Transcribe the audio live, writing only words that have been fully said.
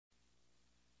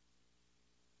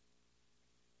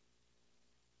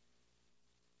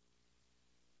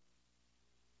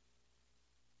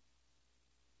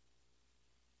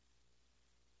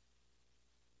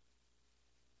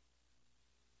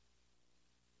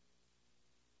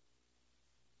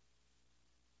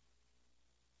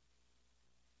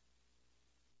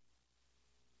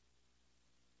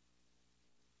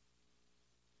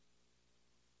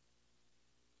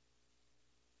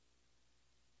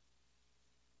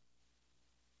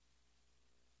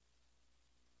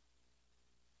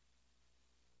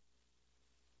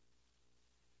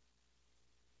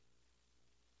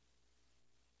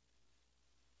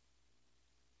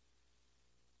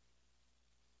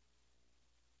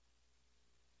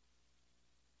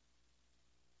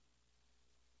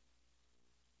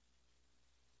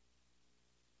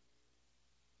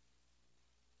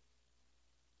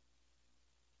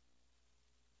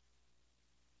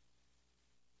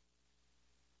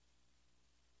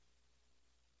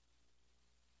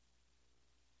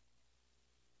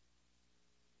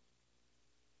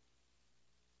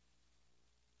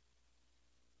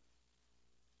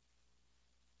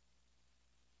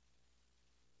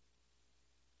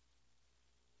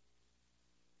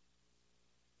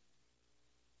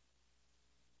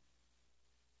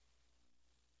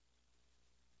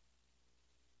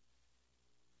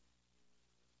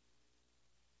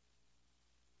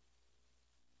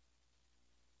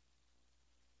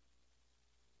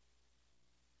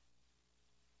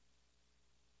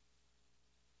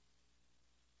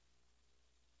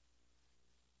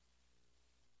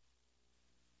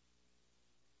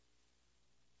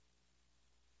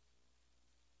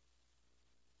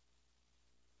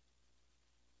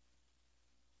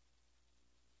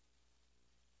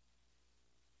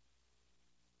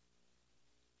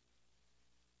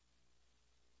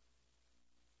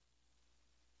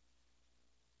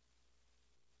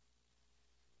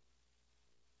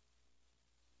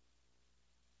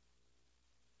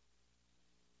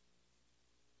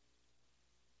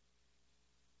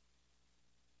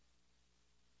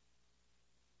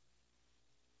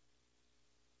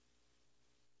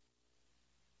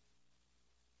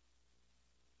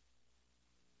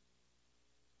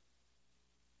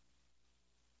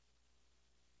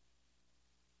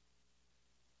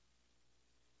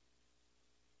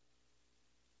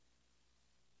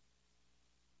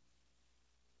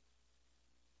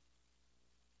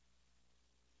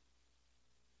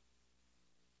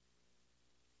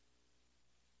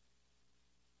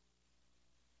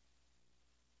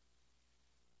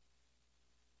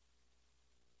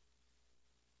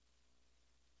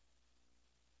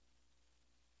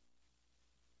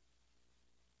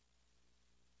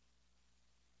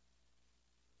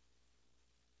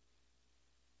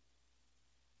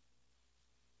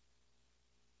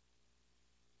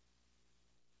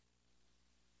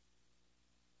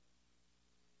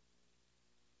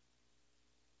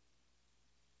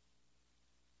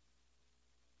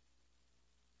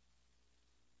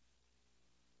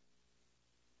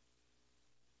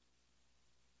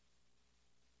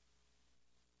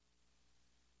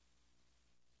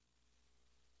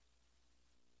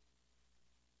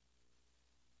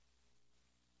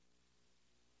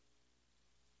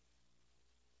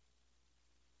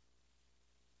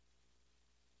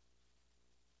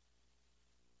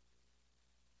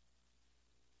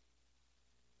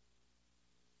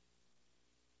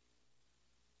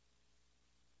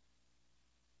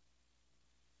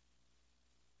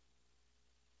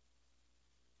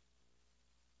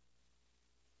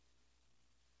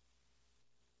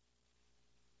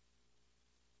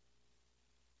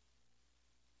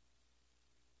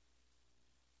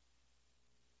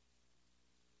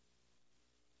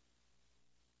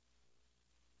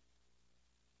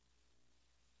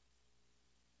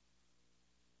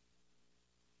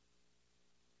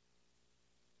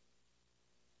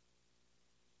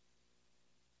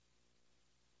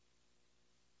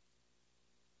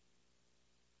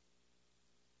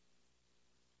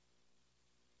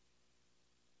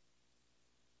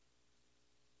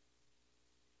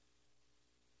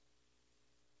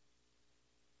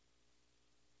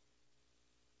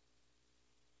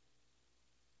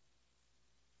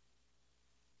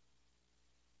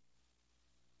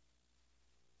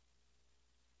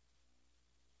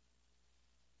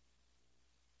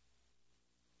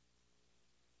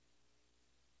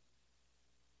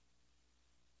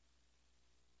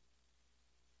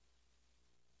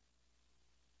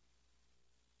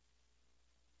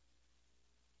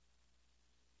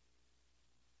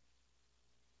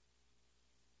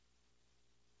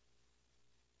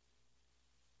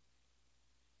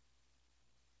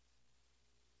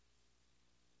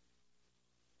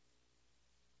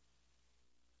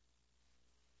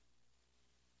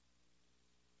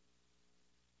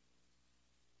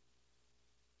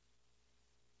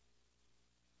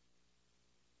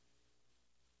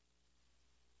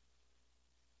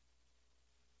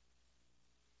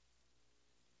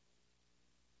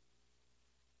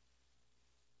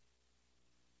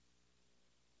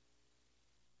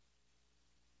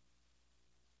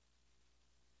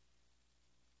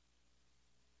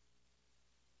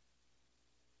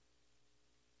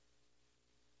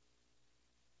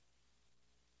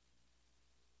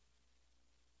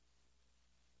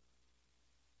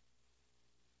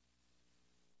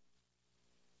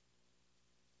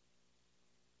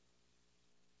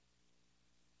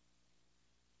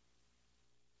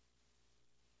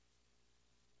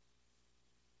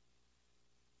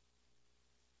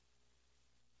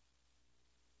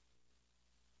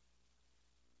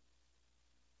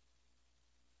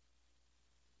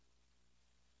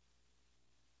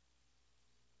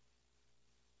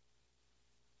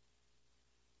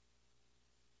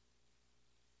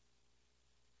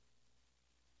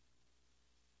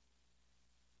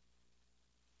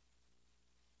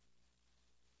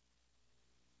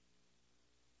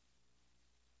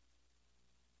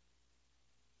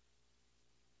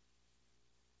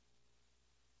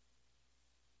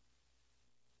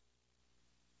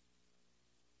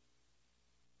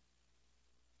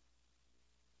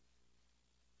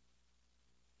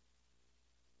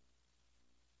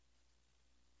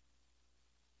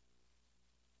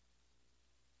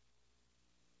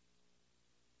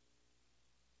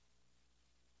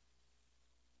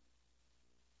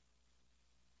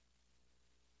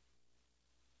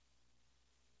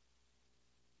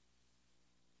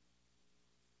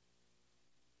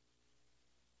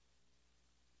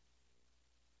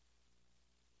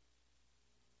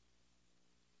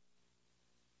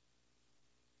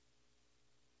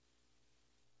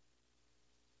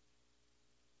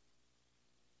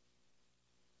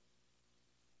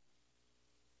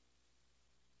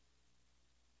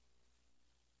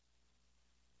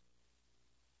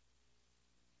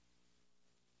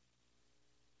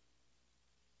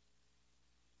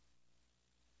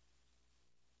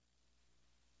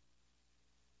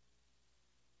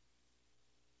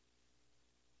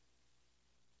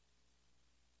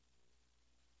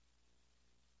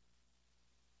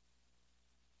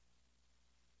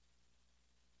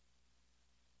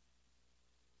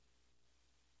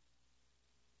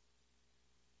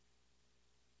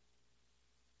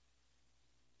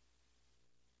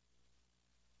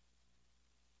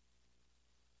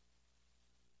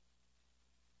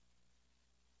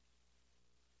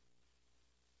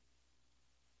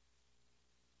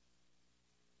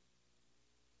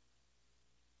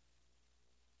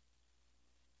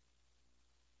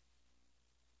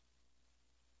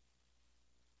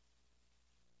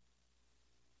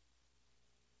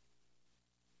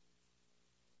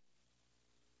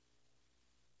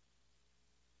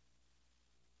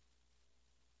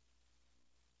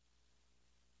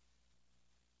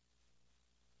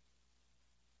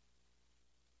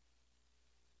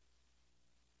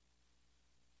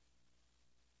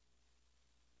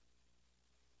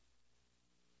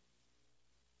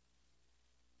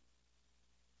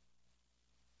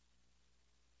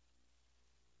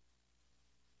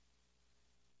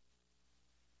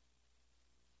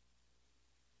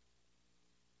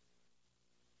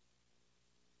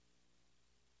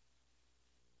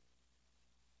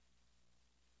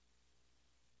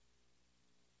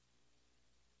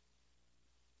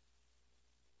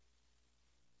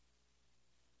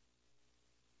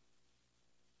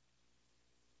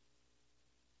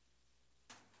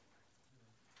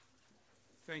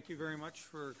Thank you very much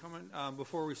for coming.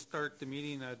 Before we start the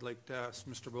meeting, I'd like to ask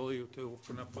Mr. Beaulieu to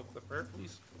open up with the prayer,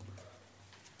 please.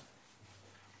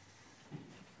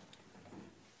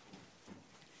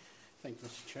 Thank you,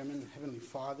 Mr. Chairman. Heavenly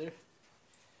Father,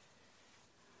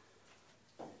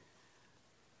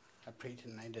 I pray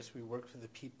tonight as we work with the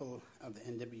people of the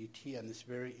NWT on this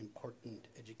very important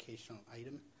educational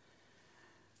item.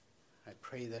 I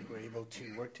pray that we're able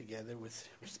to work together with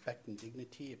respect and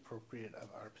dignity appropriate of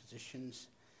our positions.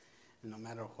 And no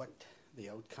matter what the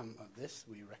outcome of this,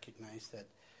 we recognize that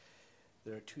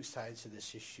there are two sides to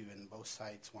this issue, and both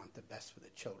sides want the best for the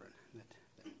children that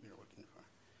we're working for.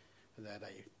 For that,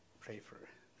 I pray for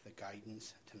the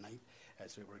guidance tonight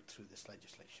as we work through this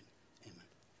legislation. Amen.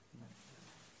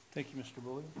 Thank you, Mr.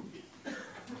 Beaulieu.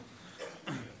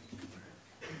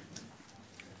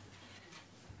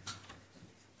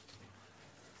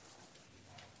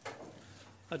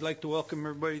 I'd like to welcome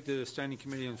everybody to the Standing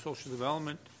Committee on Social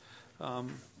Development.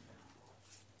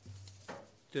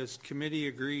 Does committee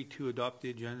agree to adopt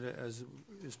the agenda as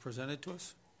is presented to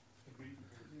us? Agreed.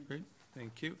 Agreed.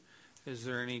 Thank you. Is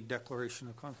there any declaration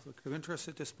of conflict of interest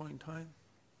at this point in time?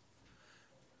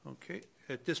 Okay.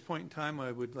 At this point in time,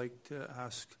 I would like to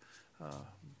ask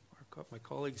my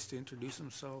colleagues to introduce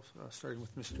themselves, starting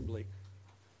with Mr. Blake.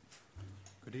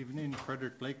 Good evening.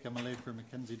 Frederick Blake, MLA for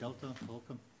Mackenzie Delta.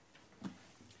 Welcome.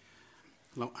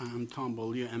 Hello, I'm Tom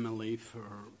Beaulieu, MLA for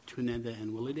Tuneda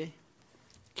and Willowday.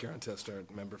 Kieran Testard,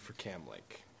 member for Cam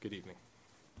Lake. Good evening.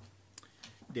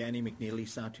 Danny McNeely,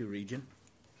 Satu Region.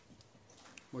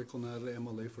 Michael Nadler,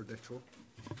 MLA for Detroit.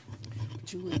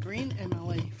 Julie Green,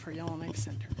 MLA for Yellowknife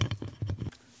Center.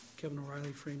 Kevin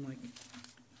O'Reilly, Frame Lake.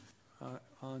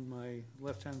 On my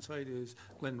left-hand side is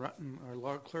Glenn Rutten, our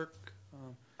law clerk,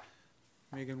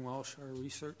 Megan Walsh, our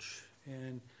research,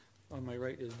 and on my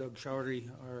right is Doug Showery,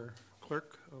 our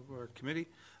clerk of our committee.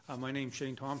 My name's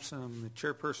Shane Thompson. I'm the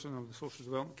chairperson of the Social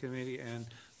Development Committee, and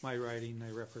my riding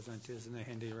I represent is in the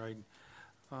Henday riding.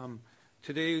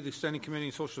 Today, the Standing Committee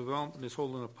on Social Development is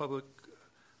holding a public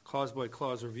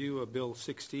clause-by-clause review of Bill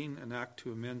 16, an act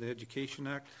to amend the Education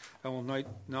Act. I will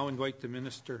now invite the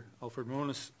Minister, Alfred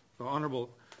Moses, the Honourable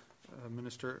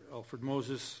Minister Alfred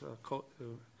Moses,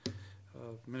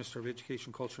 Minister of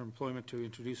Education, Culture and Employment, to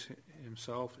introduce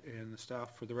himself and the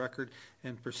staff for the record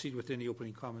and proceed with any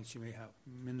opening comments you may have.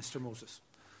 Minister Moses.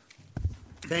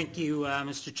 Thank you,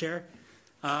 Mr. Chair.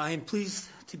 I am pleased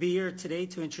to be here today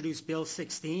to introduce Bill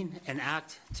 16, an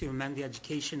act to amend the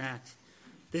Education Act.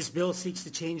 This bill seeks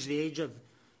to change the age of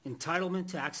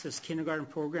entitlement to access kindergarten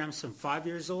programs from 5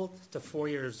 years old to 4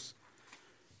 years,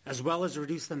 as well as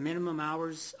reduce the minimum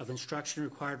hours of instruction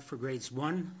required for grades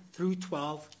 1 through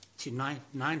 12 to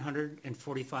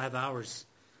 945 hours.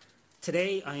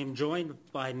 Today, I am joined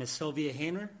by Ms. Sylvia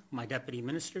Hayner, my Deputy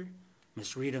Minister,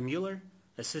 Ms. Rita Mueller,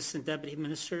 Assistant Deputy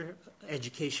Minister,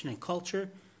 Education and Culture,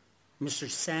 Mr.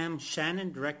 Sam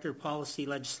Shannon, Director of Policy,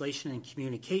 Legislation and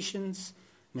Communications,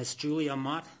 Ms. Julia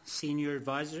Mott, Senior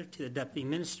Advisor to the Deputy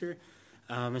Minister,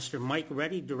 Mr. Mike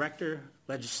Reddy, Director,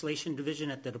 Legislation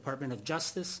Division at the Department of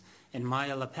Justice, and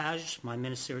Maya Lepage, my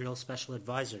Ministerial Special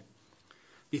Advisor.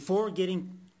 Before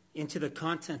getting into the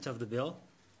content of the bill,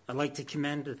 I'd like to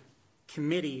commend the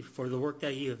committee for the work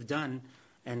that you have done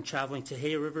and traveling to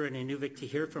Hay River and Inuvik to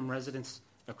hear from residents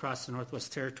across the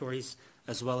Northwest Territories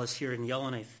as well as here in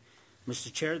Yellowknife.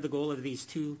 Mr. Chair, the goal of these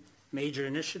two major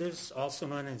initiatives, also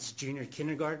known as junior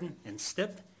kindergarten and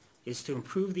STIP, is to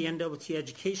improve the NWT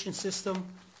education system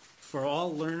for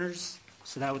all learners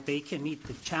so that they can meet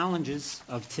the challenges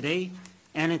of today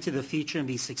and into the future and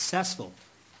be successful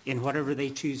in whatever they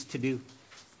choose to do.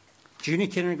 Junior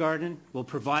kindergarten will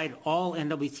provide all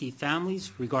NWT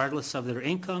families, regardless of their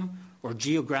income or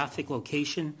geographic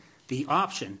location, the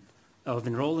option of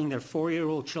enrolling their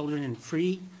 4-year-old children in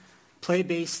free,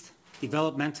 play-based,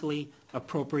 developmentally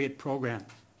appropriate program.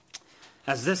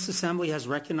 As this Assembly has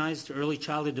recognized, early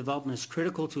childhood development is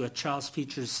critical to a child's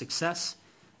future success,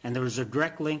 and there is a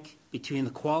direct link between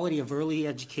the quality of early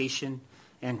education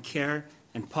and care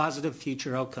and positive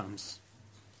future outcomes.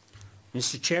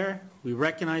 Mr. Chair, we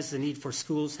recognize the need for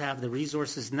schools to have the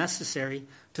resources necessary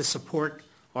to support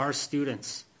our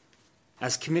students.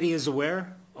 As committee is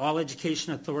aware, all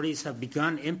education authorities have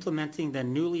begun implementing the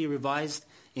newly revised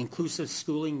Inclusive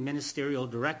Schooling Ministerial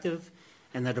Directive,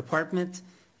 and the department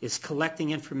is collecting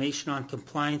information on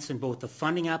compliance in both the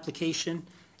funding application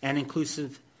and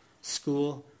inclusive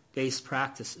school-based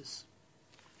practices.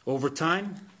 Over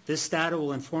time, this data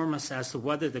will inform us as to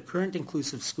whether the current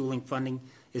inclusive schooling funding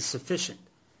is sufficient.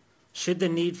 Should the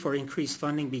need for increased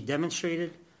funding be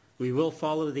demonstrated, we will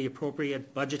follow the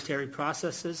appropriate budgetary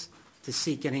processes to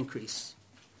seek an increase.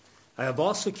 I have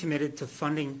also committed to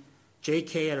funding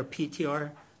JK at a PTR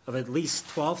of at least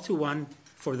 12-1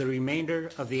 for the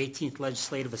remainder of the 18th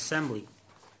Legislative Assembly.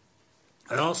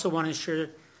 I also want to ensure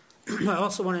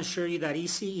you that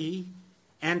ECE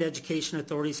and education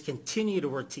authorities continue to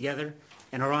work together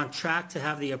and are on track to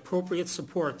have the appropriate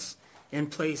supports in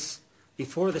place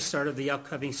before the start of the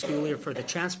upcoming school year for the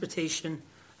transportation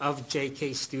of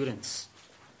JK students.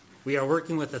 We are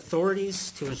working with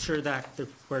authorities to ensure that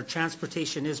where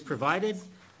transportation is provided,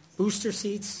 booster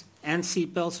seats and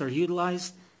seat belts are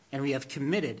utilized, and we have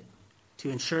committed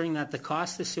to ensuring that the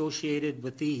costs associated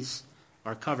with these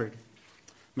are covered.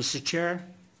 Mr. Chair,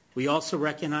 we also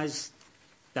recognize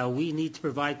that we need to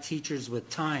provide teachers with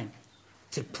time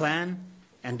to plan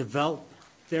and develop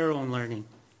their own learning.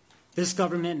 This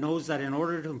government knows that in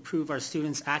order to improve our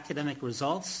students' academic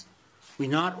results, we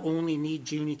not only need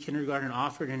junior kindergarten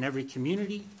offered in every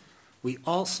community, we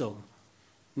also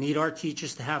need our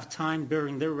teachers to have time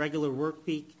during their regular work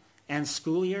week and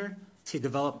school year to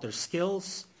develop their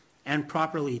skills and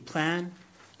properly plan,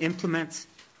 implement,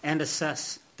 and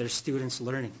assess their students'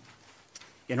 learning.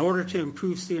 In order to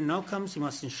improve student outcomes, we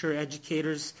must ensure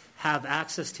educators have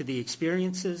access to the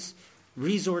experiences,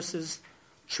 resources,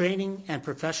 training, and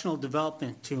professional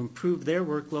development to improve their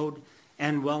workload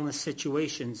and wellness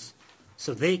situations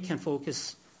so they can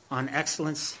focus on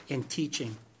excellence in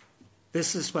teaching.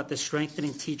 This is what the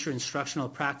Strengthening Teacher Instructional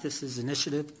Practices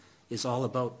Initiative is all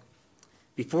about.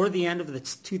 Before the end of the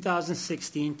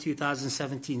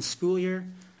 2016-2017 school year,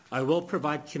 I will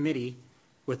provide committee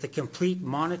with a complete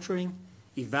monitoring,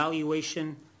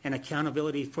 evaluation, and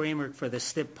accountability framework for the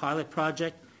STIP pilot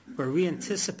project, where we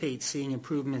anticipate seeing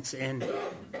improvements in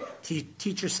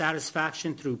teacher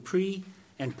satisfaction through pre-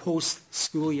 and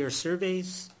post-school year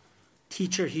surveys,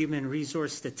 teacher human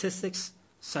resource statistics,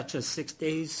 such as 6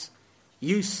 days,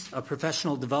 use of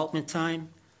professional development time,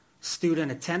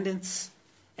 student attendance,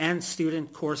 and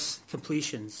student course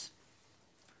completions.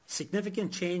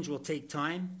 Significant change will take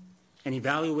time, and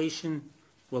evaluation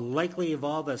will likely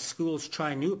evolve as schools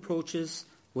try new approaches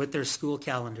with their school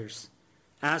calendars.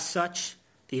 As such,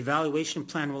 the evaluation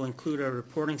plan will include a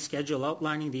reporting schedule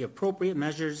outlining the appropriate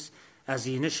measures as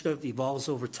the initiative evolves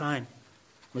over time.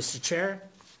 Mr. Chair,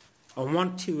 I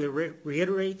want to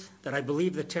reiterate that I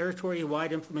believe the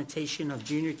territory-wide implementation of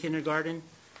junior kindergarten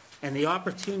and the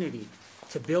opportunity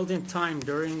to build in time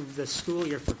during the school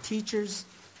year for teachers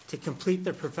to complete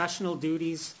their professional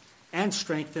duties and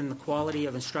strengthen the quality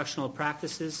of instructional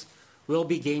practices will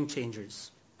be game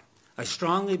changers. I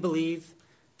strongly believe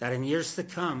that in years to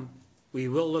come, we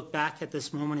will look back at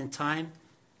this moment in time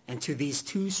and to these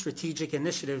two strategic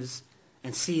initiatives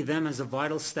and see them as a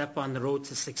vital step on the road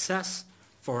to success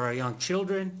for our young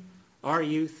children, our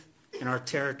youth, and our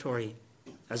territory.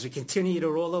 As we continue to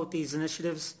roll out these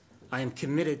initiatives, I am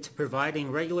committed to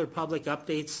providing regular public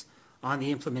updates on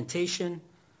the implementation,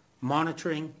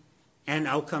 monitoring, and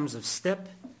outcomes of STIP,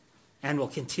 and will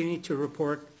continue to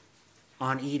report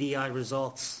on EDI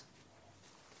results.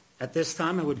 At this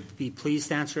time, I would be pleased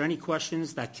to answer any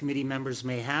questions that committee members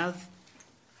may have.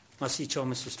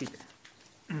 Mr. Speaker.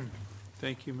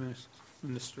 Thank you,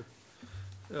 Minister.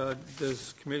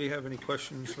 Does committee have any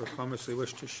questions or comments they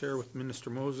wish to share with Minister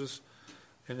Moses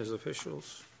and his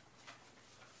officials?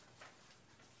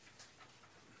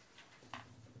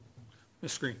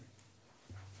 Ms. Green.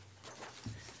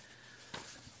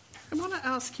 I want to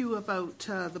ask you about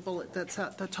the bullet that's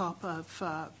at the top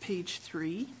of page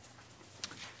 3.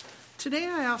 Today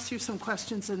I asked you some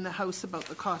questions in the House about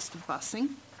the cost of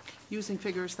busing, using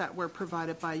figures that were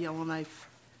provided by Yellowknife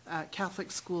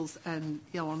Catholic Schools and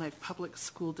Yellowknife Public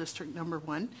School District Number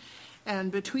 1.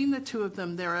 And between the two of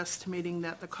them, they're estimating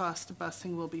that the cost of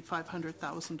busing will be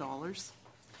 $500,000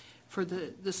 for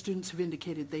the students who've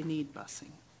indicated they need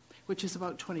busing, which is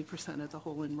about 20% of the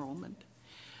whole enrollment.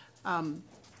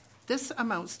 This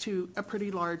amounts to a pretty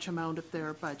large amount of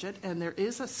their budget, and there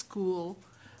is a school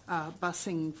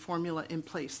busing formula in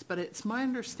place, but it's my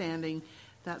understanding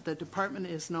that the department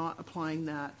is not applying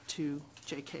that to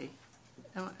JK.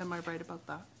 Am I right about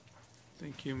that?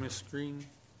 Thank you, Ms. Green.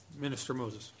 Minister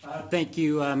Moses. Thank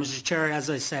you, Mr. Chair. As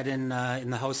I said in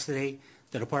the House today,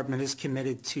 the department is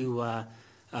committed to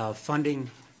funding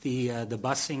the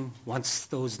busing once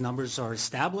those numbers are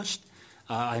established.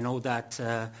 I know that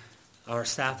our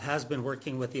staff has been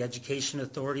working with the education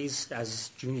authorities as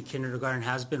junior kindergarten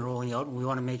has been rolling out, and we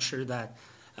want to make sure that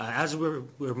as we're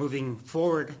moving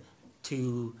forward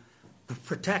to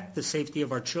protect the safety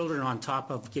of our children on top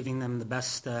of giving them the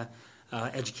best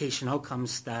education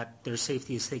outcomes, that their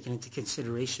safety is taken into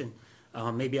consideration.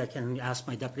 Maybe I can ask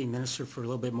my Deputy Minister for a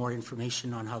little bit more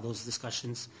information on how those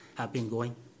discussions have been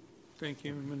going. Thank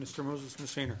you, Minister Moses.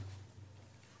 Ms. Hayner.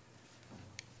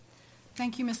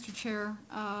 Thank you, Mr. Chair.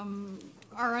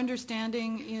 Our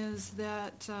understanding is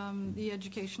that the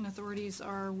education authorities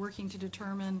are working to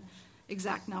determine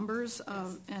exact numbers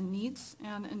and needs,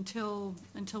 and until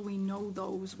we know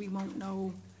those, we won't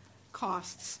know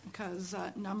costs, because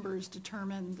numbers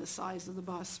determine the size of the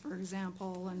bus, for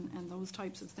example, and those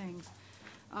types of things.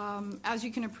 As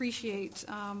you can appreciate,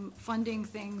 funding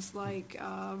things like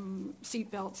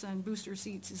seat belts and booster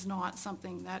seats is not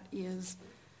something that is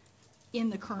in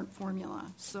the current formula.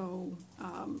 So,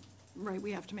 right,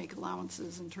 we have to make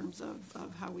allowances in terms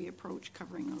of how we approach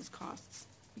covering those costs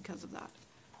because of that.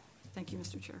 Thank you,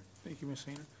 Mr. Chair. Thank you, Ms.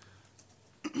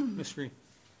 Hayner. Ms. Green.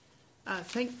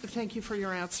 Thank you for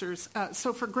your answers.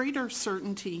 So for greater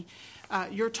certainty,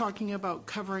 you're talking about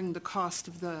covering the cost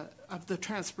of the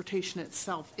transportation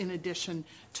itself in addition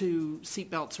to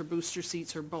seat belts or booster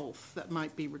seats or both that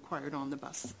might be required on the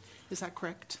bus. Is that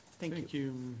correct? Thank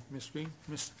you. Ms. Green.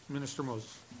 Minister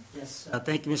Moses. Yes.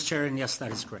 Thank you, Mr. Chair, and yes,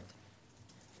 that is correct.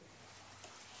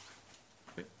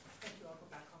 Okay. Thank you. I'll go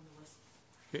back on the list.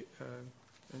 Okay.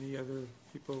 Any other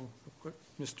people?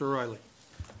 Mr. O'Reilly.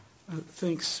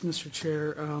 Thanks, Mr.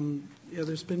 Chair. Yeah,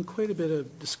 there's been quite a bit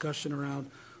of discussion around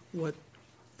what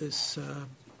this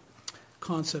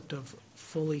concept of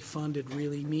fully funded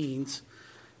really means.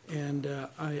 And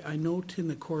I note in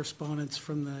the correspondence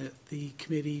from the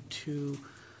committee to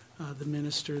the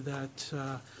minister that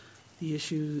the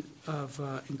issue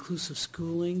of inclusive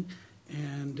schooling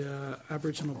and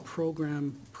Aboriginal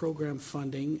program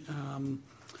funding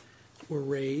were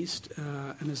raised.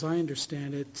 And as I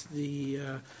understand it, the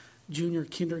junior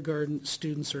kindergarten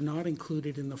students are not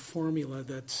included in the formula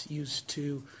that's used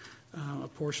to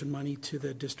apportion money to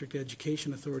the district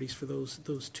education authorities for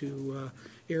those two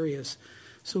areas.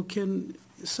 So can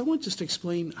someone just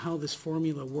explain how this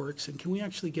formula works, and can we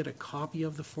actually get a copy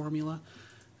of the formula?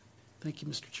 Thank you,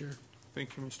 Mr. Chair.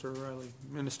 Thank you, Mr. O'Reilly.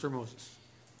 Minister Moses.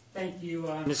 Thank you,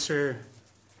 Mr.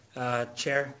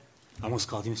 Chair. I almost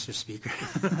called you Mr. Speaker.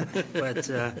 But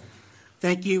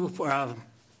thank you for,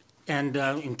 and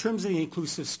in terms of the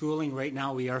inclusive schooling, right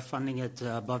now we are funding it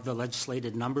above the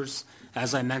legislated numbers.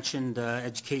 As I mentioned,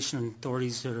 education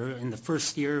authorities are in the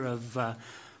first year of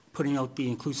putting out the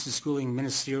inclusive schooling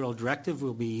ministerial directive.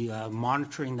 We'll be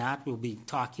monitoring that. We'll be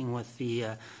talking with the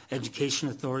education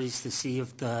authorities to see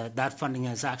if that funding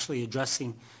is actually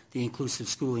addressing the inclusive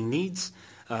schooling needs.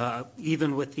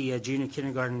 Even with the junior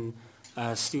kindergarten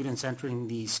students entering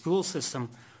the school system,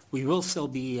 we will still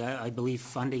be, I believe,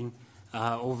 funding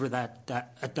over at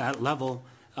that level.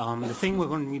 The thing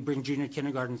when we bring junior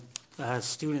kindergarten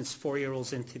students,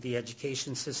 4-year-olds, into the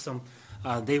education system,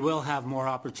 they will have more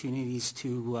opportunities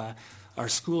to our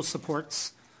school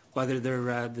supports, whether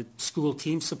they're the school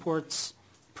team supports,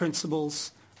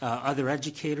 principals, other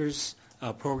educators,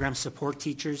 program support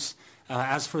teachers.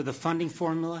 As for the funding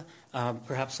formula,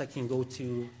 perhaps I can go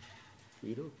to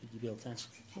Rito. Could you be able to answer?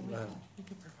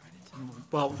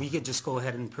 Well, we could just go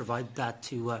ahead and provide that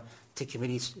to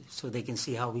committees so they can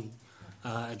see how we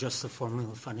adjust the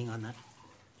formula funding on that.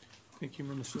 Thank you,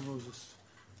 Minister Moses.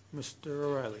 Mr.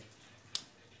 O'Reilly.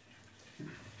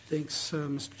 Thanks,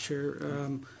 Mr.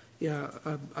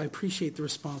 Chair. I appreciate the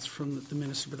response from the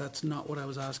minister, but that's not what I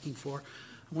was asking for.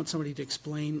 I want somebody to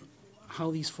explain how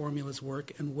these formulas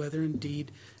work and whether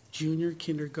indeed junior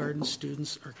kindergarten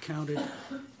students are counted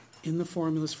in the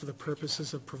formulas for the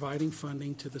purposes of providing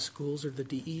funding to the schools or the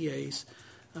DEAs.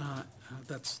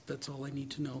 That's all I need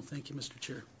to know. Thank you, Mr.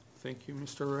 Chair. Thank you,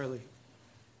 Mr. O'Reilly.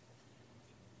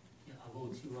 Yeah, I'll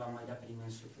go to my deputy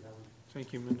minister for that one.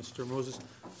 Thank you, Minister Moses.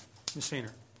 Ms.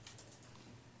 Hayner.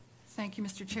 Thank you,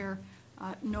 Mr. Chair.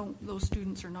 No, those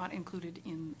students are not included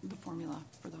in the formula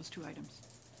for those two items.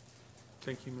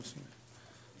 Thank you, Ms.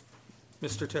 Hayner.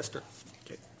 Mr. Tester.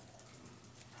 Okay.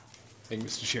 Thank you,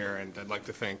 Mr. Chair, and I'd like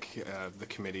to thank the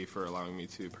committee for allowing me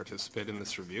to participate in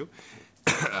this review.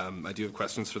 I do have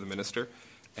questions for the minister,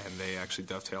 and they actually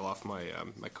dovetail off my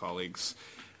my colleagues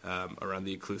around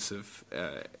the inclusive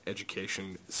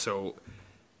education. So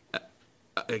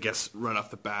I guess right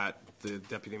off the bat, the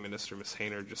Deputy Minister, Ms.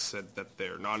 Hayner, just said that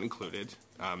they're not included.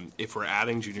 If we're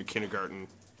adding junior kindergarten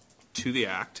to the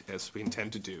Act, as we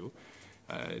intend to do,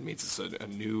 it means it's a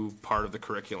new part of the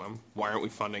curriculum. Why aren't we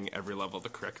funding every level of the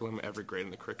curriculum, every grade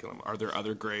in the curriculum? Are there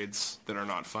other grades that are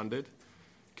not funded?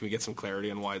 Can we get some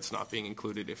clarity on why it's not being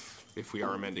included if we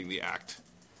are amending the Act?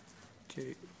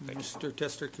 Okay, Mr.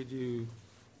 Tester, could you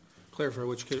clarify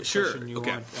which question you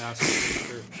okay. want to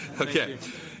ask? Okay. You.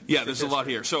 Yeah, Mr. there's a lot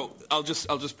here. So I'll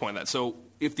just point that. So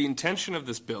if the intention of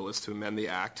this bill is to amend the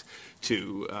Act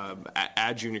to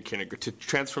add junior kindergarten, to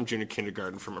transform junior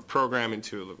kindergarten from a program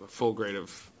into a full grade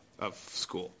of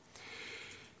school,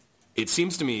 it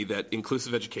seems to me that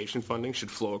inclusive education funding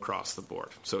should flow across the board.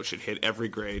 So it should hit every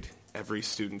grade. Every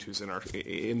student who's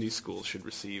in these schools should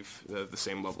receive the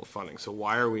same level of funding. So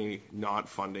why are we not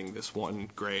funding this one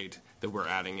grade that we're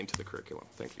adding into the curriculum?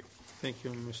 Thank you. Thank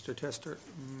you, Mr. Tester.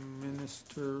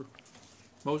 Minister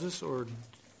Moses, or?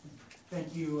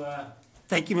 Thank you,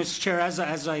 Mr. Chair.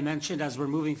 As I mentioned, as we're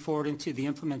moving forward into the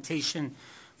implementation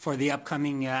for the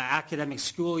upcoming academic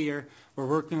school year, we're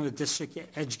working with district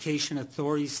education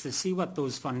authorities to see what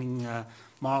those funding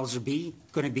models are going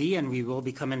to be, and we will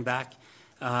be coming back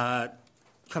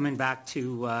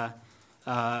to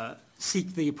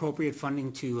seek the appropriate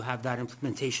funding to have that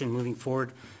implementation moving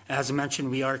forward. As I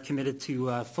mentioned, we are committed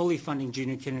to fully funding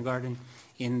junior kindergarten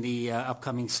in the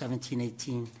upcoming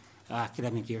 17-18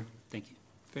 academic year. Thank you.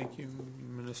 Thank you,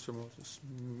 Minister Moses.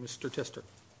 Mr. Tester.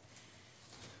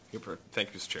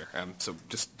 Thank you, Mr. Chair. So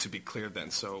just to be clear then,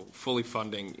 so fully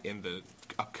funding in the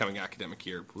upcoming academic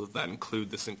year, will that include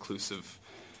this inclusive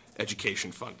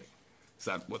education funding? Is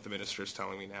that what the minister is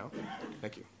telling me now?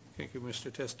 Thank you. Thank you,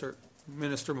 Mr. Tester.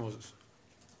 Minister Moses.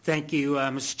 Thank you,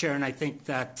 Mr. Chair, and I think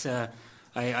that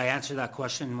I answered that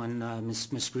question when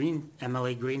Ms. Green,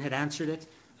 MLA Green, had answered it.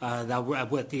 That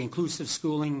with the inclusive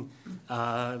schooling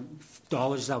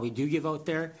dollars that we do give out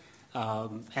there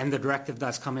and the directive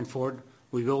that's coming forward,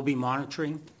 we will be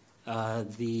monitoring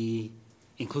the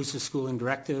inclusive schooling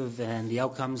directive and the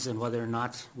outcomes and whether or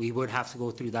not we would have to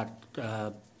go through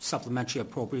that supplementary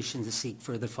appropriation to seek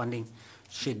further funding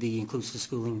should the inclusive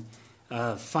schooling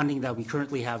funding that we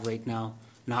currently have right now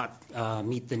not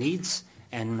meet the needs.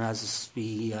 And as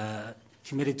we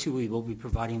committed to, we will be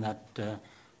providing that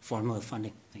formula of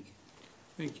funding. Thank you.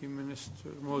 Thank you, Minister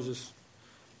Moses.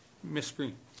 Ms.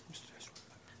 Green.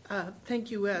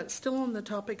 Thank you. Still on the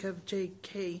topic of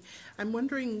JK, I'm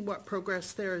wondering what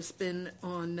progress there has been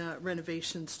on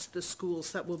renovations to the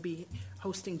schools that will be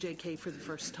hosting JK for the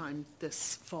first time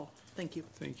this fall. Thank you.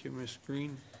 Thank you, Ms.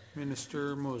 Green.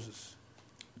 Minister Moses.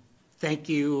 Thank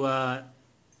you,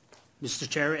 Mr.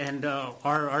 Chair. And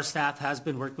our staff has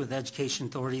been working with education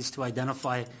authorities to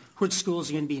identify which schools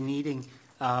are going to be needing,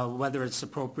 whether it's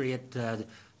appropriate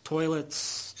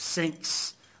toilets,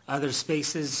 sinks, other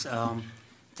spaces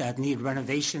that need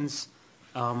renovations.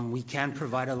 We can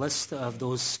provide a list of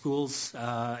those schools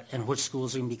and which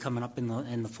schools are going to be coming up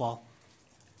in the fall.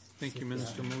 Thank you,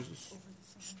 Minister Moses.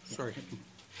 Sorry.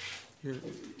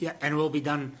 Yeah, and it will be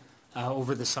done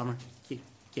over the summer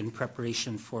in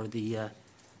preparation for the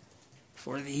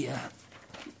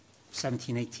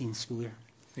 17-18 school year.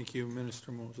 Thank you,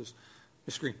 Minister Moses.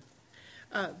 Ms. Green.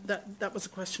 That was a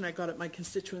question I got at my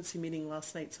constituency meeting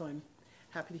last night, so I'm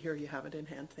happy to hear you have it in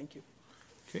hand. Thank you.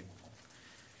 Okay.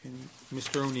 And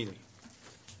Mr. O'Neilly.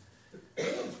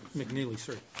 McNeely,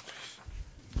 sorry.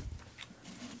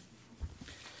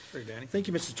 Sorry, Danny. Thank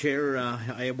you, Mr. Chair.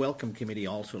 I welcome committee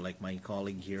also, like my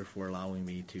colleague here, for allowing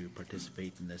me to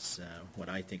participate in this, what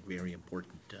I think very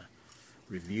important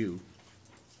review.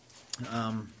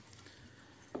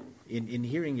 In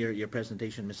hearing your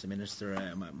presentation, Mr.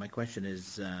 Minister, my question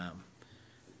is,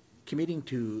 committing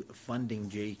to funding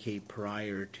JK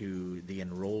prior to the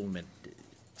enrollment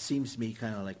seems to me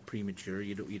kind of like premature.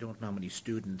 You don't know how many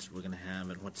students we're going to have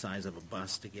and what size of a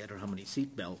bus to get or how many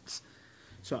seat belts.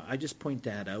 So I just point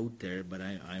that out there, but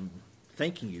I'm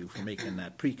thanking you for making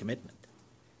that pre-commitment.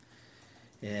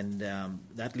 And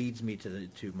that leads me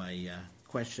to my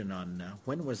question on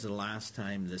when was the last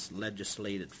time this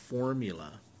legislated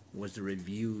formula was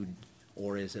reviewed,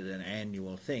 or is it an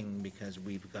annual thing because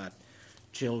we've got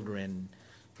children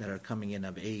that are coming in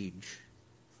of age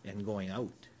and going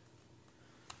out?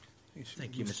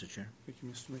 Thank you, Mr. Chair. Thank you,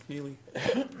 Mr.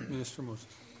 McNeely. Minister Moses.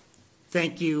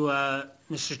 Thank you,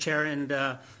 Mr. Chair. And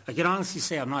I can honestly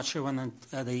say I'm not sure when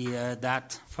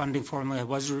that funding formula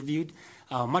was reviewed.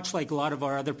 Much like a lot of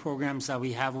our other programs that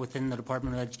we have within the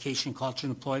Department of Education, Culture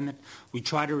and Employment, we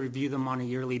try to review them on a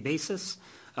yearly basis.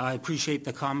 I appreciate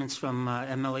the comments from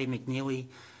MLA McNeely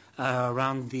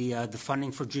around the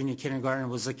funding for junior kindergarten. It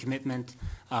was a commitment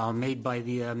made by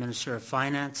the Minister of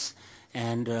Finance,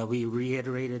 and we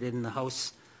reiterated it in the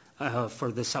House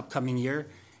for this upcoming year.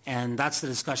 And that's the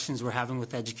discussions we're having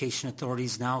with education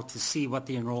authorities now to see what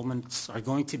the enrollments are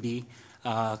going to be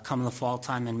come the fall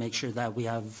time and make sure that we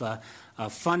have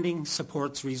funding,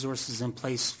 supports, resources in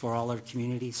place for all our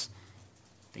communities.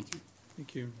 Thank you.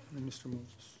 Thank you. And Mr.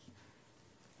 Moses.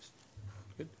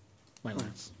 Good? My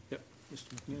last. Yep. Mr.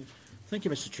 McNeely. Thank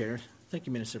you, Mr. Chair. Thank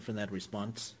you, Minister, for that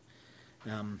response.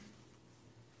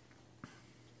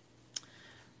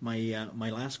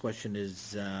 My last question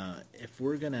is, if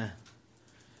we're gonna,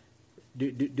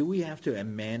 do we have to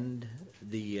amend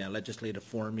the legislative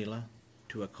formula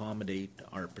to accommodate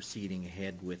our proceeding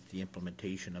ahead with the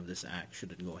implementation of this act?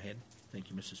 Should it go ahead? Thank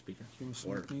you, Mr. Speaker. Thank you, Mr.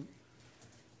 Or McNeely.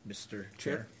 Mr.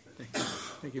 Chair.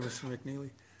 Thank you, Mr. McNeely.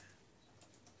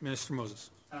 Minister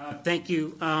Moses. Thank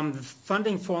you. The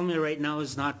funding formula right now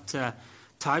is not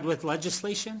tied with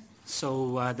legislation,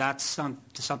 so that's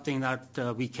something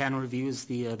that we can review is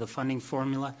the funding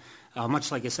formula.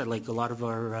 Much like I said, like a lot of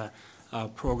our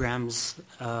programs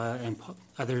and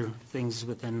other things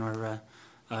within our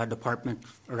department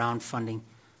around funding.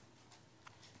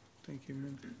 Thank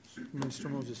you, Minister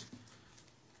Moses.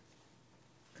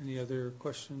 Any other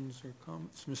questions or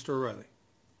comments? Mr. O'Reilly.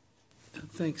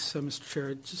 Thanks, Mr. Chair.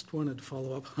 I just wanted to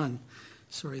follow up on,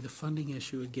 the funding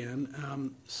issue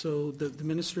again. So the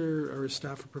minister or his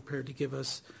staff are prepared to give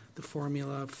us the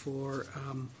formula for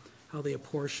how they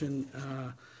apportion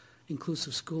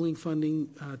inclusive schooling funding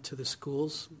to the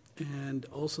schools and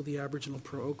also the Aboriginal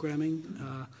programming.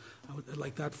 I would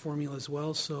like that formula as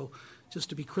well. So just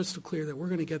to be crystal clear that we're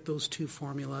going to get those two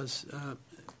formulas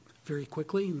very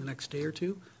quickly in the next day or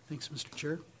two. Thanks, Mr.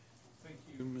 Chair. Thank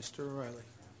you, Mr. O'Reilly.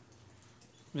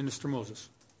 Minister Moses.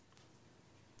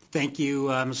 Thank you,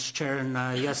 Mr. Chair. And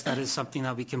yes, that is something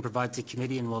that we can provide to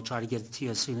committee, and we'll try to get it to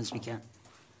you as soon as we can.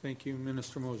 Thank you,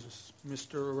 Minister Moses.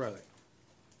 Mr. O'Reilly.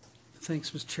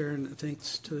 Thanks, Mr. Chair, and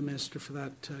thanks to the minister for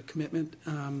that commitment.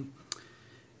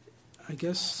 I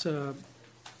guess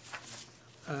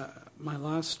my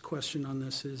last question on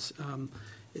this is,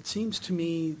 it seems to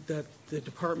me that the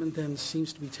department then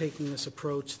seems to be taking this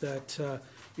approach that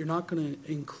you're not going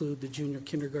to include the junior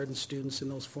kindergarten students in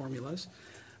those formulas,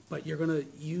 but you're going to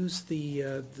use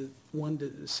the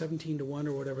 17 to 1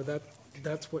 or whatever.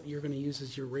 That's what you're going to use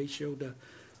as your ratio to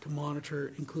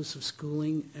monitor inclusive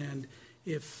schooling. And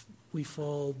if we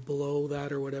fall below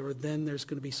that or whatever, then there's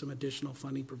going to be some additional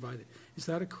funding provided. Is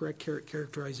that a correct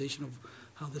characterization of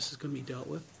how this is going to be dealt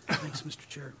with? Thanks, Mr.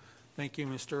 Chair. Thank you,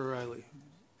 Mr. O'Reilly.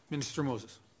 Minister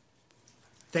Moses.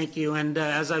 Thank you. And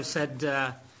as I've said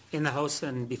in the House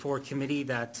and before committee,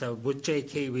 that with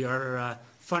JK we are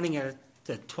funding at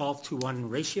the 12 to 1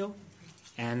 ratio,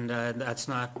 and that's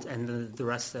not, and the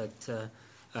rest at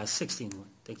 16 to 1.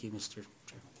 Thank you, Mr.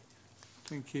 Chair.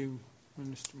 Thank you,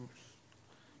 Minister Moses.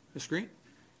 Ms. Green.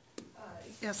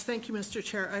 Yes, thank you, Mr.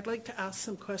 Chair. I'd like to ask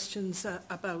some questions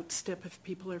about STIP if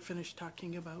people are finished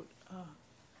talking about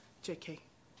JK.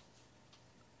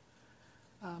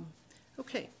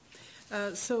 Okay.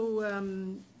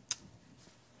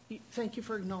 Thank you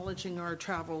for acknowledging our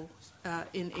travel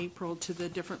in April to the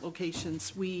different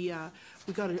locations. We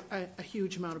got a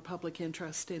huge amount of public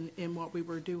interest in what we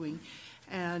were doing.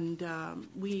 And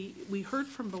we heard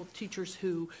from both teachers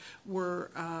who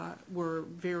were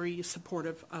very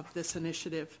supportive of this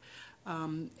initiative.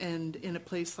 And in a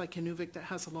place like Inuvik that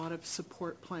has a lot of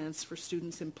support plans for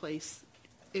students in place,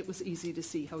 it was easy to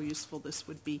see how useful this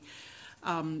would be.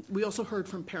 We also heard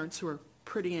from parents who are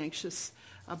pretty anxious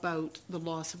about the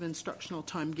loss of instructional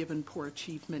time given poor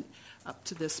achievement up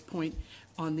to this point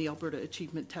on the Alberta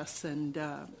Achievement Tests and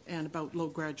about low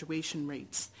graduation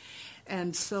rates.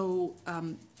 And so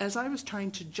as I was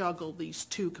trying to juggle these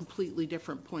two completely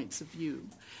different points of view,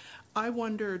 I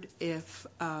wondered if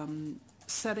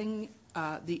setting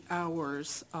the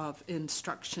hours of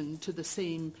instruction to the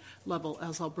same level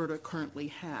as Alberta currently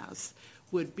has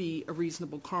would be a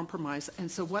reasonable compromise.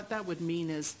 And so what that would mean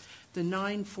is the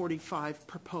 9:45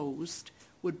 proposed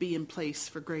would be in place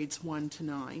for grades 1 to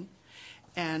 9,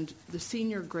 and the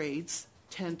senior grades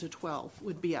 10 to 12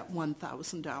 would be at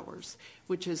 1,000 hours,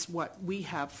 which is what we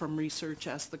have from research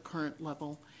as the current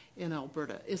level in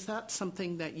Alberta. Is that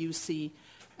something that you see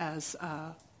as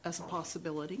a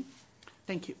possibility?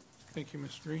 Thank you. Thank you,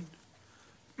 Ms. Green.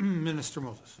 Minister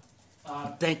Moses.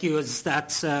 Thank you.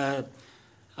 That's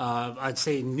I'd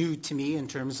say new to me in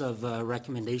terms of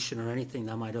recommendation or anything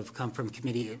that might have come from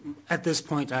committee. At this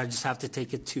point, I just have to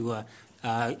take it to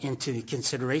into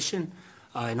consideration.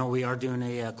 I know we are doing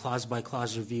a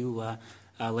clause-by-clause review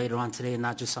later on today, and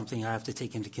not just something I have to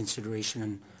take into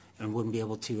consideration and wouldn't be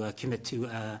able to commit to.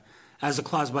 As a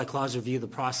clause-by-clause review, the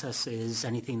process is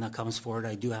anything that comes forward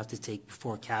I do have to take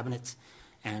before cabinet,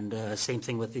 and same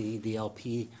thing with the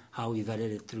LP, how we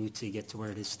vetted it through to get to where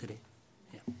it is today.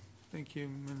 Yeah. Thank you,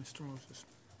 Minister Moses.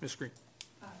 Ms. Green.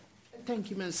 Thank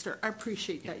you, Minister. I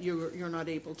appreciate that you're not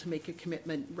able to make a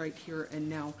commitment right here and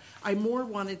now. I more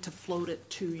wanted to float it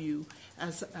to you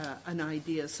as an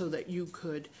idea so that you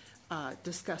could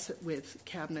discuss it with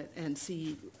Cabinet and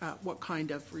see what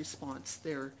kind of response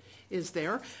there is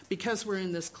there. Because we're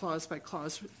in this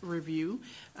clause-by-clause review,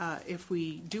 if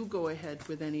we do go ahead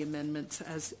with any amendments,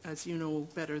 as you know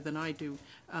better than I do,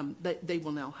 they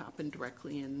will now happen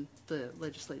directly in the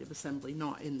Legislative Assembly,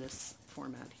 not in this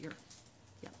format here.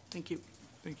 Yeah, thank you.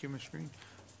 Thank you, Ms. Green.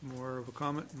 More of a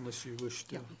comment, unless you wish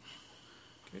to. Yeah.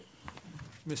 Okay.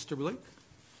 Mr. Blake?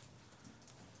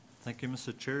 Thank you,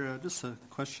 Mr. Chair. Just a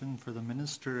question for the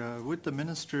Minister. Would the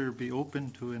Minister be open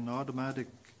to an automatic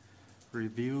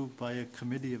review by a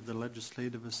committee of the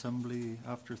Legislative Assembly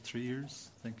after 3 years?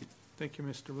 Thank you. Thank you,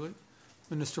 Mr. Blake.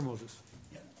 Minister Moses.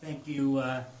 Thank you,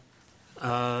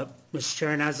 Mr. Chair.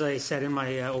 And as I said in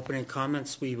my opening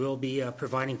comments, we will be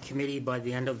providing committee by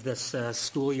the end of this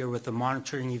school year with a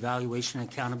monitoring, evaluation, and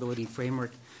accountability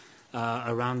framework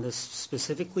around this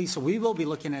specifically. So we will be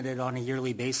looking at it on a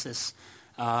yearly basis.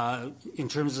 In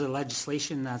terms of the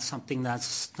legislation, that's something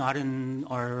that's not in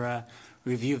our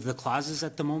review of the clauses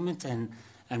at the moment, and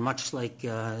much like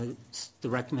the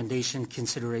recommendation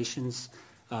considerations,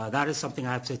 that is something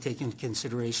I have to take into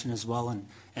consideration as well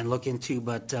and look into.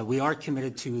 But we are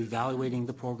committed to evaluating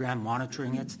the program,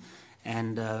 monitoring it,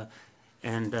 and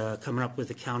coming up with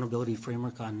accountability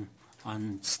framework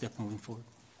on STIP moving forward.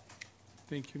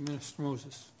 Thank you, Mr.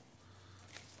 Moses.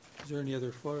 Is there any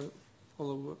other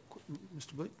follow-up,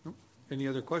 Mr. Blake? No? Any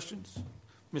other questions?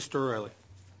 Mr. O'Reilly.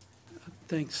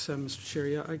 Thanks, Mr. Chair.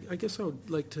 Yeah, I guess I would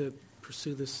like to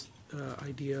pursue this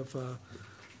idea of a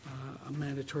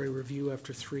mandatory review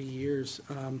after 3 years.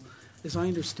 As I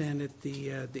understand it,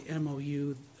 the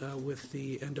MOU with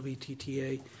the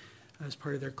NWTTA as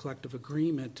part of their collective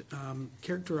agreement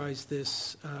characterized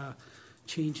this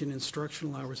change in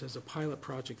instructional hours as a pilot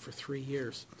project for 3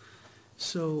 years.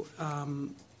 So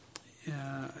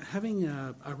having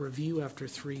a review after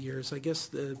 3 years, I guess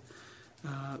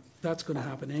that's going to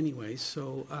happen anyway.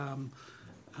 So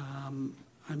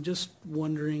I'm just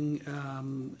wondering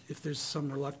if there's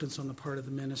some reluctance on the part of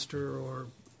the minister or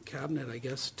cabinet, I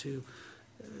guess, to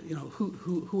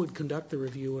who would conduct the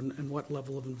review and what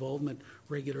level of involvement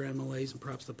regular MLAs and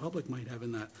perhaps the public might have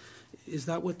in that. Is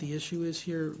that what the issue is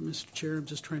here, Mr. Chair? I'm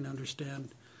just trying to understand.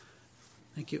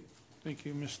 Thank you. Thank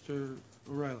you, Mr.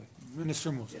 O'Reilly.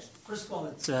 Minister Moses. Yes. First of all,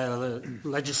 it's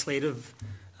legislative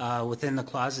within the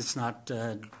clause. It's not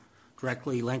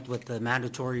directly linked with the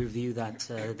mandatory review that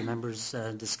the members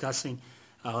discussing.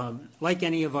 Like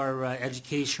any of our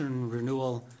education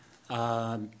renewal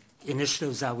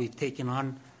initiatives that we've taken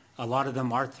on, a lot of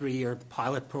them are 3-year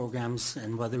pilot programs,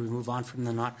 and whether we move on from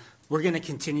them or not, we're going to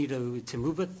continue to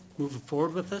move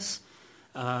forward with this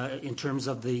in terms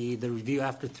of the review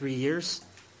after 3 years.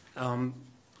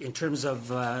 In terms of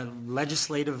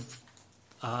legislative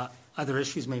other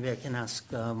issues, maybe I can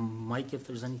ask Mike if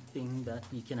there's anything that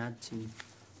you can add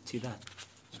to that.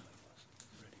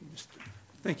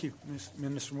 Thank you,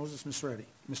 Minister Moses. Mr. Reddy.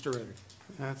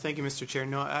 Thank you, Mr. Chair.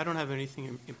 No, I don't have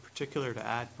anything in particular to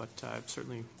add, but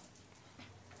certainly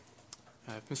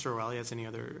if Mr. O'Reilly has any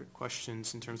other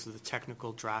questions in terms of the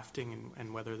technical drafting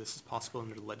and whether this is possible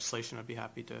under the legislation, I'd be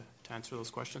happy to answer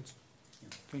those questions.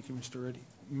 Thank you, Mr. Reddy.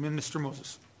 Minister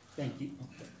Moses. Thank you.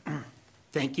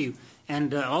 Thank you.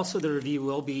 And also the review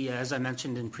will be, as I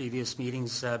mentioned in previous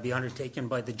meetings, be undertaken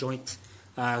by the joint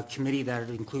committee that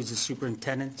includes the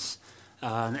superintendents,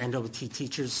 NWT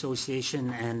Teachers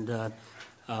Association, and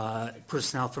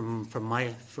personnel from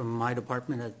my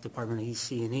department at Department of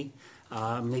EC&E.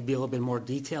 Maybe a little bit more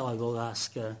detail. I will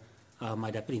ask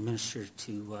my deputy minister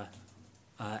to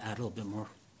add a little bit more.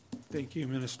 Thank you,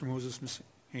 Minister Moses. Ms.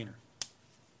 Hayner.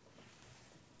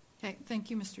 Okay, thank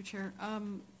you, Mr. Chair.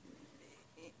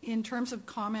 In terms of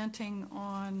commenting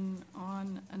on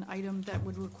an item that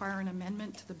would require an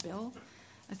amendment to the bill,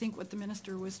 I think what the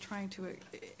minister was trying to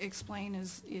explain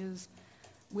is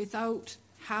without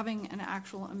having an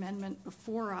actual amendment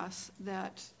before us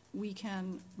that we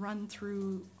can run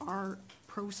through our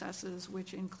processes,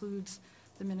 which includes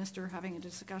the minister having a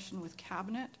discussion with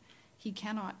cabinet, he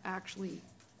cannot actually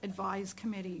advise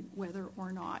committee whether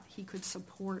or not he could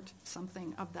support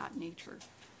something of that nature.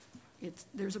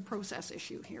 There's a process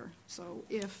issue here. So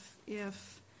if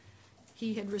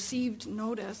he had received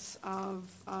notice of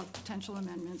potential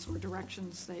amendments or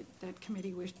directions that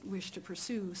committee wish to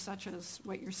pursue, such as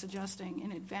what you're suggesting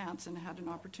in advance, and had an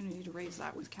opportunity to raise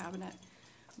that with cabinet,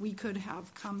 we could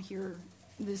have come here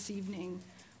this evening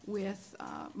with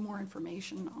more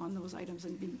information on those items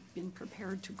and been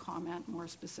prepared to comment more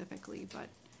specifically. But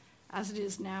as it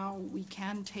is now, we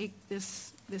can take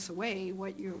this away,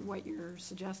 what you're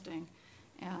suggesting,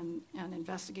 and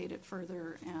investigate it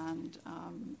further, and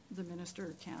the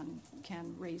minister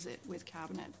can raise it with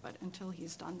cabinet. But until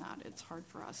he's done that, it's hard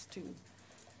for us to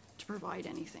provide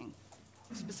anything.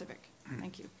 specific.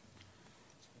 Thank you.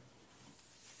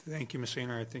 Thank you, Ms.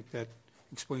 Sainer. I think that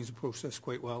explains the process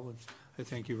quite well, and I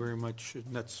thank you very much. And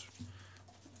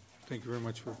thank you very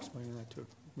much for explaining that too.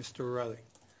 Mr. O'Reilly.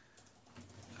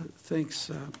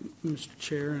 Thanks, Mr.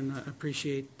 Chair, and I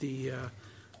appreciate the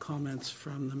comments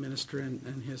from the Minister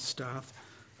and his staff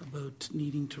about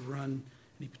needing to run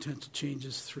any potential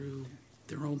changes through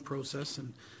their own process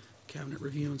and cabinet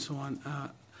review and so on.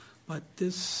 But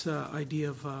this idea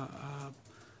of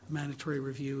mandatory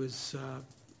review is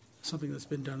something that's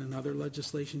been done in other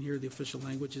legislation here, the Official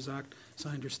Languages Act, as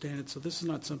I understand it. So this is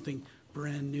not something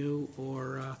brand new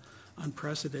or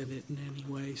unprecedented in any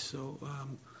way. So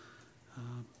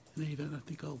in any event, I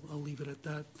think I'll leave it at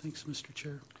that. Thanks, Mr.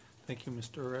 Chair. Thank you,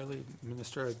 Mr. O'Reilly.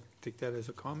 Minister, I take that as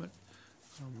a comment.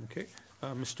 Okay.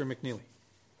 Mr. McNeely.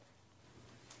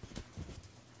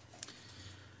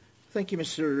 Thank you,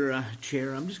 Mr.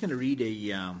 Chair. I'm just going to read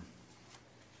a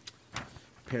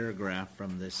paragraph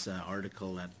from this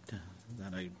article that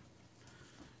I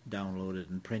downloaded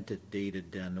and printed,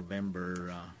 dated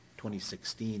November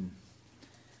 2016,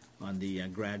 on the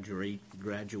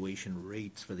graduation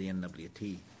rates for the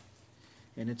NWT.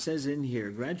 And it says in here,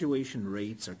 graduation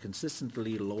rates are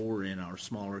consistently lower in our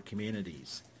smaller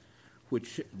communities,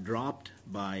 which dropped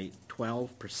by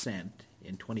 12%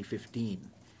 in 2015.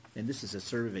 And this is a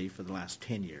survey for the last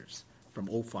 10 years, from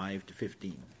 05 to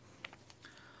 15.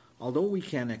 Although we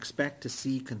can expect to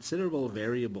see considerable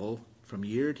variable from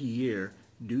year to year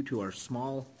due to our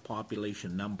small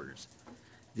population numbers,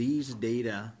 these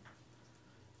data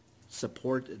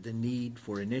support the need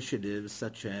for initiatives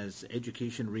such as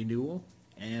education renewal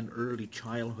and early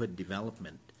childhood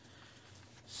development.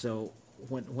 So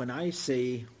when I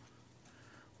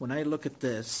look at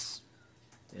this,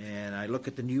 and I look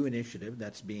at the new initiative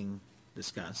that's being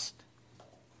discussed,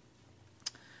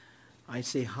 I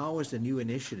say, how is the new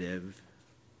initiative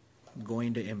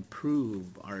going to improve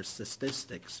our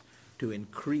statistics to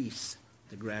increase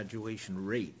the graduation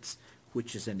rates,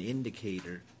 which is an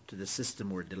indicator to the system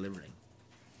we're delivering?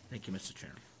 Thank you, Mr.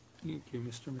 Chairman. Thank you,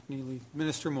 Mr. McNeely.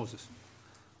 Minister Moses.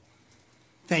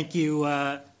 Thank you,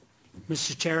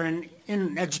 Mr. Chair.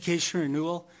 In education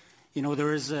renewal,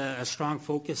 there is a strong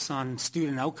focus on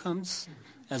student outcomes,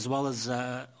 as well as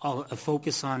a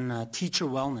focus on teacher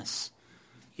wellness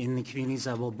in the communities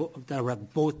that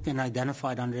have both been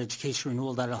identified under education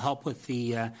renewal that will help with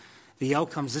the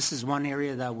outcomes. This is one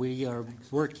area that we are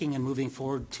working and moving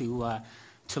forward to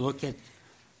look at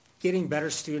getting better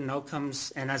student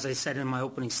outcomes, and as I said in my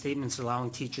opening statements,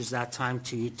 allowing teachers that time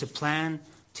to plan,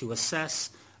 to assess,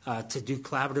 to do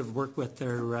collaborative work with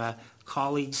their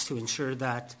colleagues to ensure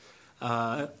that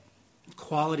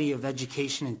quality of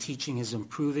education and teaching is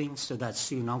improving, so that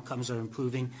student outcomes are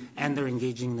improving and they're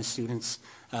engaging the students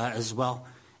as well.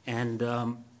 And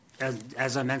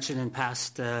as I mentioned in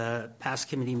past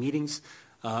committee meetings,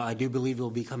 I do believe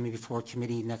we'll be coming before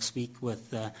committee next week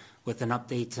with an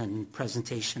update and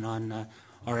presentation on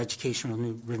our educational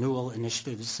renewal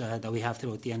initiatives that we have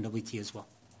throughout the NWT as well.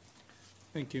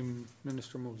 Thank you,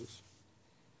 Minister Moses.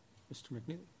 Mr.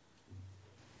 McNeely.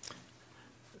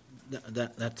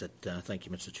 That's it. Thank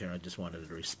you, Mr. Chair. I just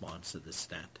wanted a response to this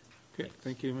stat. Okay,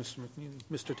 thank you, Mr. McNeely.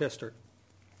 Mr. Tester.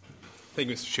 Thank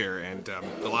you, Mr. Chair. And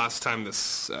the last time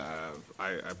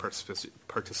I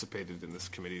participated in this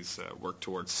committee's work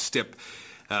towards STIP,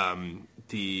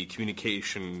 the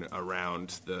communication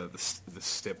around the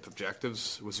STIP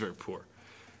objectives was very poor.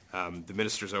 The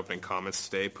Minister's opening comments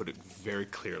today put it very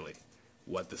clearly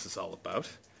what this is all about.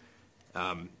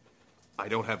 I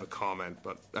don't have a comment,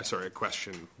 a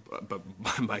question, but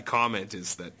my comment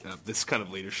is that this kind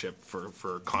of leadership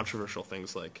for controversial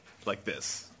things like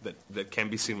this that can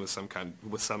be seen with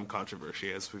some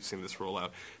controversy, as we've seen this roll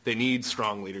out, they need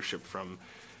strong leadership from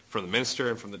the Minister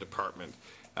and from the department.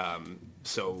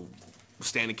 So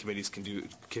standing committees can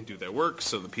do their work,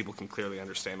 so the people can clearly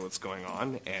understand what's going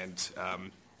on. And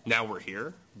now we're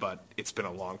here, but it's been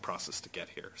a long process to get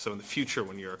here. So in the future,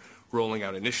 when you're rolling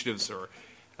out initiatives or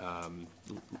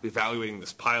evaluating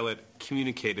this pilot,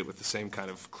 communicate it with the same kind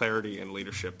of clarity and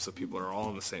leadership so people are all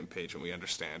on the same page and we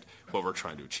understand what we're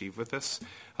trying to achieve with this.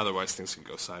 Otherwise, things can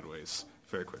go sideways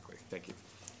very quickly. Thank you.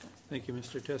 Thank you,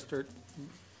 Mr. Tester.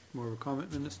 More of a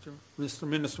comment, Minister?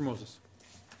 Minister Moses.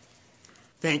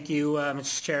 Thank you,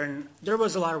 Mr. Chair. And there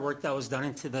was a lot of work that was done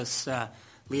into this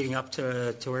leading up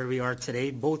to where we are today,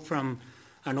 both from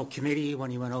committee when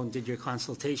you went out and did your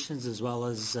consultations, as well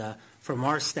as from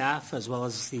our staff, as well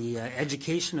as the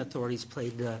education authorities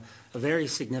played a very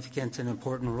significant and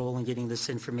important role in getting this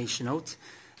information out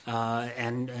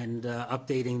and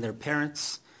updating their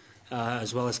parents,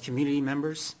 as well as community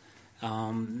members.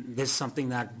 This is something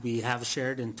that we have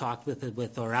shared and talked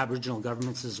with our Aboriginal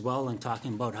governments as well, and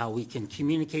talking about how we can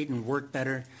communicate and work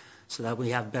better so that we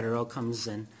have better outcomes.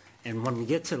 And when we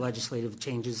get to legislative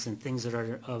changes and things that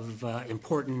are of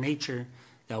important nature,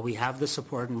 that we have the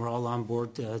support and we're all on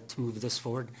board to move this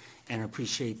forward, and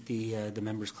appreciate the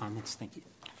members' comments. Thank you.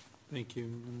 Thank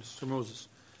you, Mr. Moses.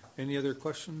 Any other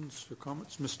questions or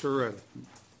comments? Mr. O'Reilly.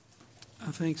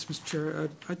 Thanks, Mr. Chair.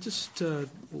 I just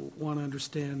want to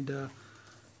understand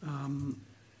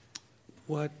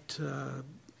what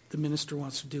the minister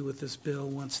wants to do with this bill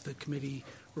once the committee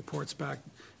reports back.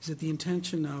 Is it the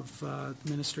intention of the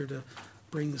minister to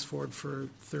bring this forward for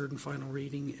third and final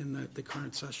reading in the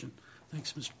current session?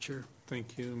 Thanks, Mr. Chair.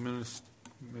 Thank you,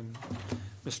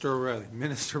 Mr. O'Reilly.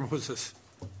 Minister Moses.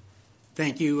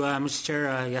 Thank you, Mr.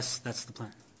 Chair. Yes, that's the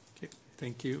plan. Okay,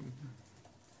 thank you.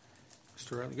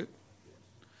 Mr. O'Reilly, good?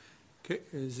 Okay,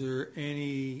 is there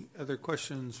any other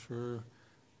questions for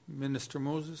Minister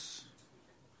Moses?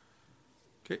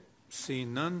 Okay,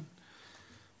 seeing none.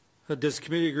 Does the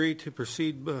committee agree to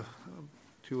proceed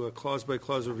to a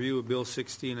clause-by-clause review of Bill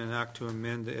 16 and act to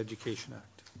amend the Education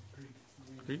Act?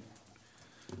 Agreed.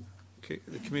 Okay,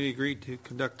 the committee agreed to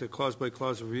conduct a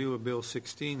clause-by-clause review of Bill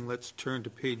 16. Let's turn to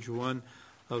page 1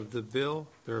 of the bill.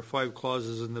 There are 5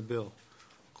 clauses in the bill.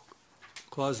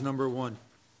 Clause number 1.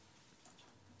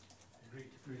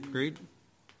 Agreed.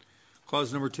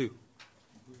 Clause number 2.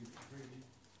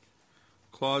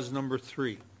 Clause number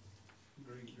 3.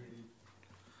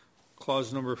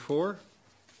 Clause number 4.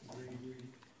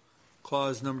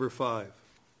 Clause number 5.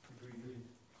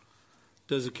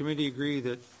 Does the committee agree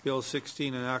that Bill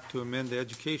 16, an act to amend the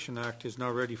Education Act, is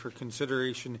now ready for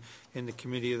consideration in the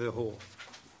committee of the whole?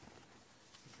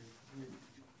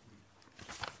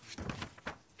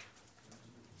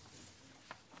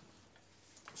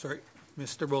 Sorry,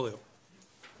 Mr. Bolio.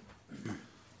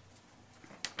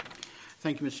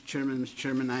 Thank you, Mr. Chairman. Mr.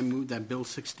 Chairman, I move that Bill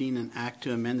 16, an act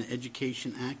to amend the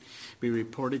Education Act, be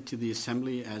reported to the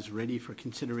Assembly as ready for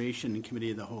consideration in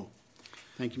Committee of the Whole.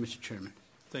 Thank you, Mr. Chairman.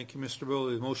 Thank you, Mr.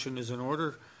 Bolio. The motion is in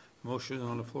order. Motion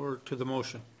on the floor to the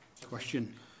motion.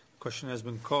 Question. Question has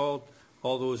been called.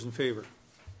 All those in favor?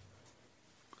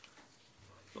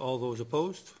 All those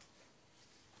opposed?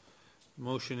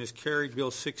 Motion is carried.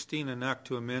 Bill 16, an act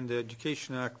to amend the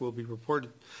Education Act, will be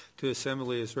reported to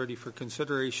Assembly as ready for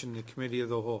consideration in the Committee of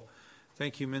the Whole.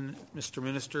 Thank you, Mr.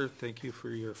 Minister. Thank you for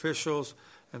your officials,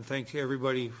 and thank you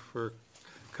everybody for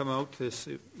coming out this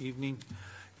evening.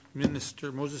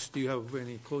 Minister Moses, do you have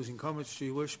any closing comments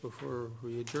you wish before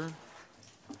we adjourn?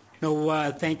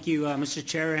 No, thank you, Mr.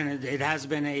 Chair, and it has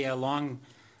been a long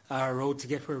road to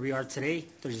get where we are today.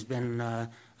 There's been a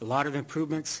lot of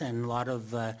improvements and a lot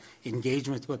of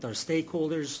engagement with our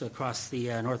stakeholders across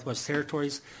the Northwest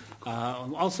Territories.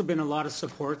 Also been a lot of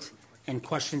support and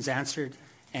questions answered,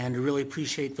 and really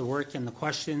appreciate the work and the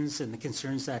questions and the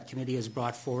concerns that committee has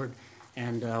brought forward,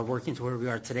 and working to where we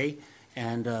are today,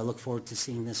 and look forward to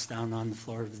seeing this down on the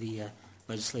floor of the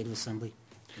Legislative Assembly.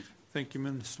 Thank you,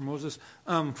 Minister Moses.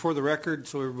 For the record,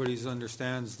 so everybody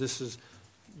understands, this is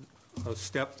a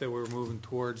step that we're moving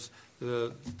towards.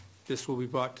 This will be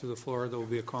brought to the floor. There will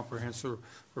be a comprehensive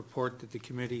report that the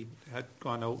committee had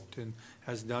gone out and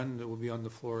has done that will be on the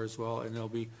floor as well, and there'll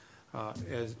be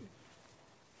as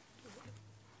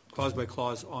clause by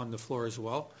clause on the floor as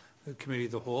well, the committee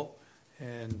of the whole.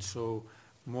 And so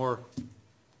more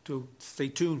to stay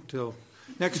tuned till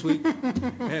next week,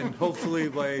 and hopefully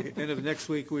by end of next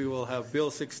week we will have Bill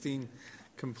 16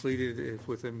 completed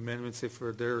with amendments, if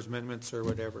there's amendments or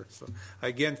whatever. So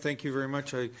again, thank you very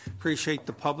much. I appreciate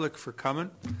the public for coming.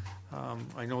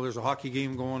 I know there's a hockey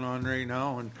game going on right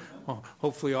now, and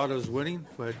hopefully Ottawa's winning,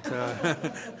 but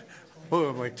oh,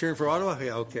 am I cheering for Ottawa?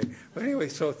 Yeah, okay. But anyway,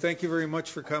 so thank you very much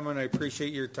for coming. I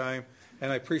appreciate your time,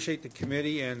 and I appreciate the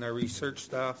committee and our research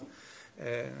staff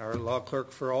and our law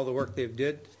clerk for all the work they've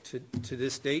did to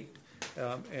this date,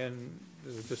 and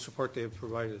the support they have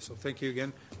provided. So thank you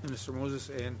again, Minister Moses,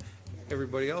 and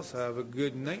everybody else. Have a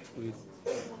good night.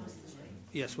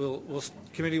 Yes,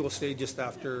 committee will stay just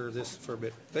after this for a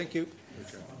bit. Thank you.